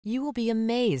You will be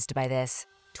amazed by this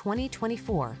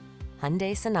 2024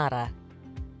 Hyundai Sonata.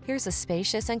 Here's a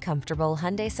spacious and comfortable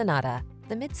Hyundai Sonata,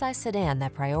 the midsize sedan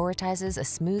that prioritizes a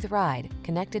smooth ride,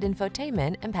 connected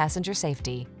infotainment, and passenger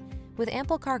safety. With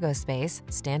ample cargo space,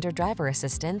 standard driver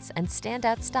assistance, and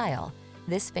standout style,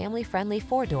 this family-friendly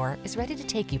four-door is ready to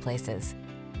take you places.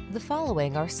 The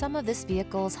following are some of this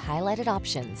vehicle's highlighted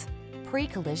options: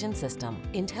 pre-collision system,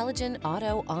 intelligent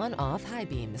auto on-off high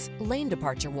beams, lane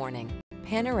departure warning,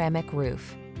 panoramic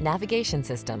roof, navigation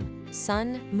system,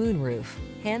 sun, moonroof,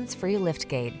 hands-free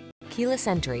liftgate, keyless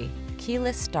entry,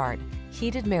 keyless start,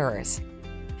 heated mirrors.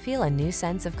 Feel a new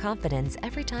sense of confidence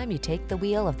every time you take the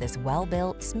wheel of this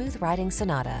well-built, smooth-riding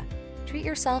Sonata. Treat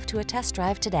yourself to a test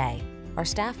drive today. Our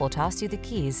staff will toss you the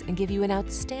keys and give you an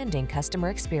outstanding customer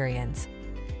experience.